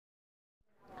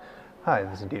Hi,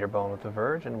 this is Dieter Bohn with The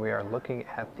Verge, and we are looking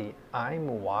at the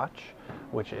iWatch,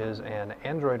 which is an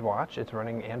Android watch. It's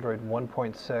running Android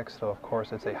 1.6, though of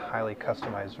course it's a highly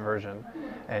customized version.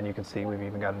 And you can see we've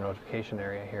even got a notification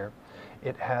area here.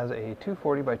 It has a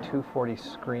 240 by 240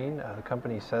 screen. The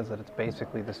company says that it's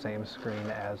basically the same screen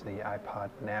as the iPod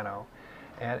Nano.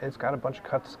 And it's got a bunch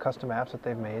of custom apps that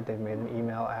they've made. They've made an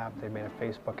email app, they've made a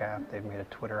Facebook app, they've made a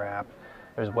Twitter app.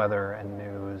 There's weather and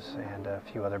news and a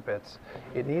few other bits.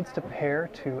 It needs to pair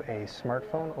to a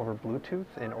smartphone over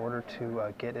Bluetooth in order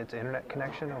to get its internet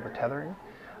connection over tethering.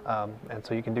 And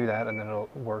so you can do that, and then it'll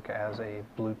work as a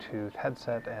Bluetooth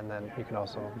headset, and then you can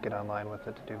also get online with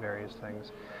it to do various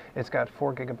things. It's got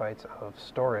 4 gigabytes of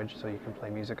storage, so you can play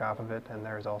music off of it, and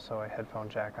there's also a headphone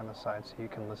jack on the side so you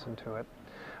can listen to it.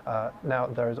 Now,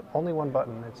 there's only one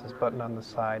button. It's this button on the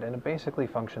side, and it basically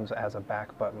functions as a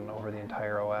back button over the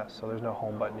entire OS, so there's no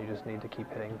home button. You just need to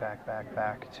keep hitting back, back,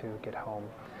 back to get home.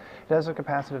 It has a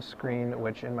capacitive screen,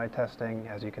 which in my testing,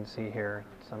 as you can see here,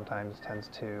 sometimes tends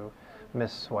to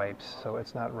miss swipes, so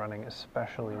it's not running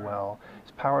especially well.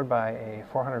 It's powered by a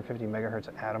 450 megahertz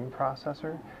Atom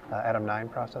processor, Atom 9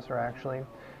 processor actually,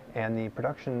 and the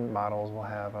production models will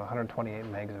have 128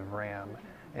 megs of RAM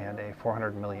and a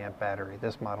 400 milliamp battery.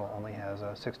 This model only has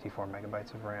 64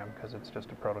 megabytes of RAM because it's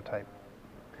just a prototype.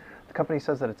 The company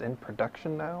says that it's in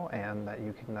production now, and that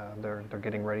you can they're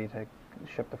getting ready to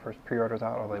ship the first pre-orders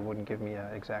out, although they wouldn't give me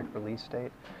an exact release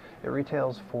date. It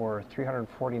retails for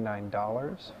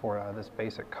 $349 for this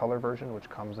basic color version, which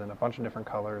comes in a bunch of different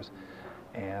colors,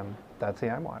 and that's the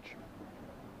iWatch.